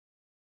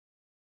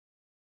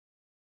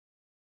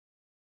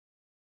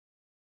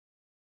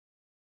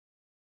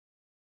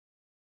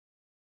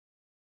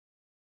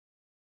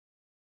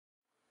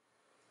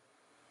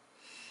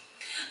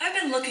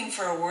been looking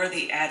for a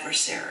worthy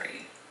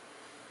adversary,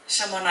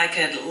 someone I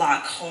could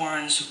lock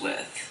horns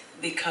with,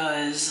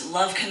 because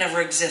love can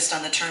never exist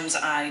on the terms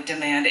I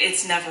demand.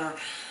 It's never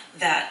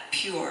that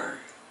pure.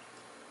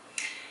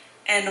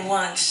 And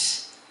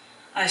once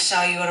I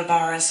saw you at a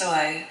bar, and so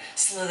I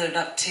slithered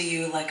up to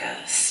you like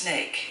a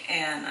snake,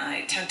 and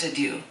I tempted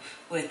you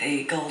with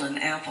a golden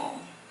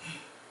apple.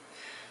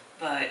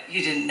 But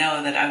you didn't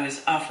know that I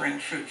was offering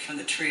fruit from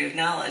the tree of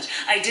knowledge.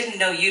 I didn't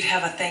know you'd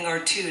have a thing or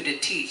two to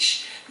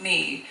teach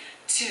me,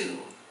 too.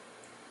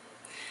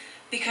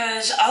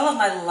 Because all of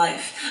my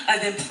life,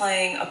 I've been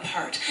playing a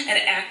part, an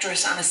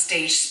actress on a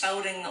stage,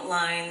 spouting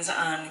lines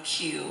on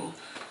cue.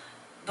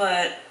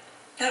 But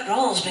that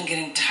role has been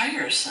getting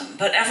tiresome.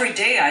 But every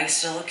day I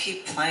still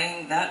keep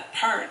playing that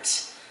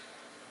part.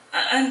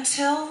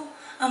 Until,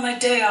 on my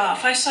day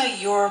off, I saw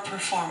your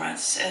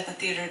performance at the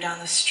theater down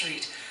the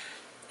street.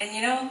 And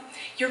you know,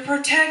 your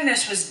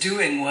protagonist was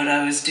doing what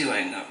I was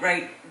doing,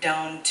 right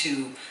down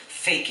to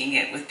faking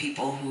it with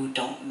people who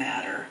don't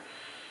matter,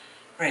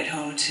 right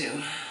home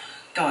to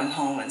going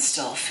home and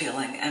still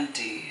feeling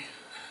empty.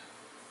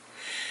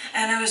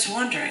 And I was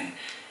wondering,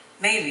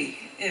 maybe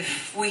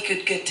if we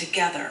could get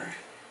together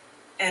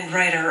and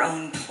write our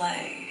own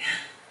play.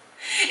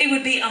 It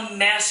would be a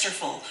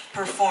masterful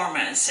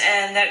performance,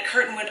 and that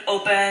curtain would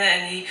open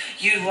and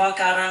you'd walk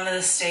out onto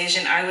the stage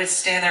and I would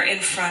stand there in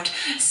front,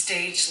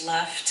 stage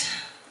left,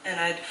 and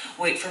I'd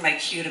wait for my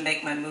cue to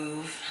make my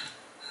move.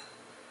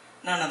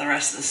 None of the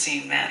rest of the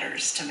scene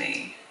matters to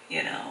me,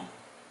 you know.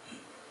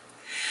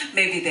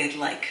 Maybe they'd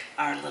like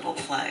our little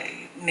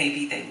play,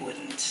 maybe they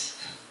wouldn't.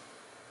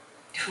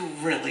 Who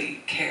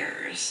really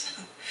cares?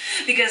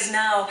 Because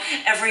now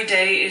every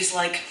day is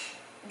like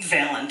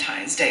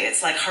Valentine's Day.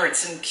 It's like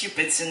hearts and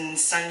cupids and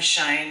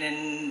sunshine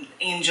and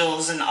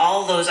angels and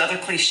all those other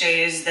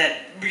cliches that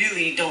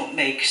really don't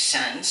make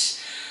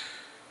sense.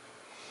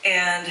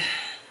 And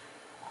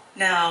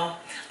now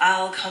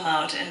I'll come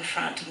out in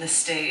front of the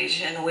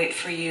stage and wait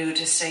for you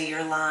to say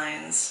your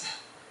lines,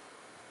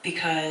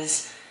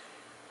 because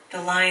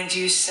the lines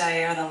you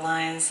say are the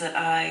lines that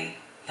I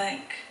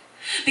think.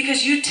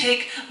 Because you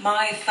take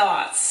my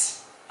thoughts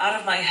out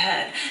of my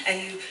head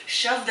and you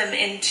shove them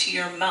into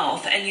your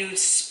mouth and you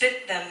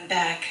spit them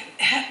back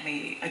at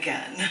me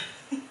again.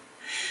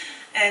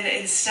 And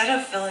instead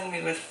of filling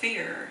me with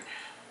fear,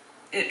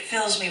 it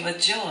fills me with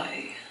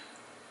joy.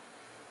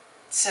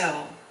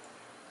 So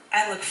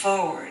I look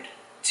forward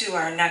to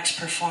our next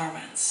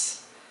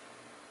performance,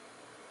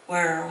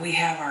 where we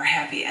have our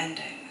happy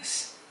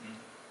endings,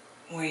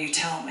 where you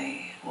tell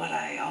me what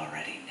I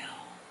already know.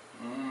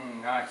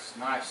 Nice.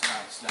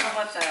 How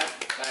about that?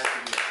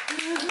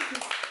 That's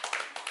good.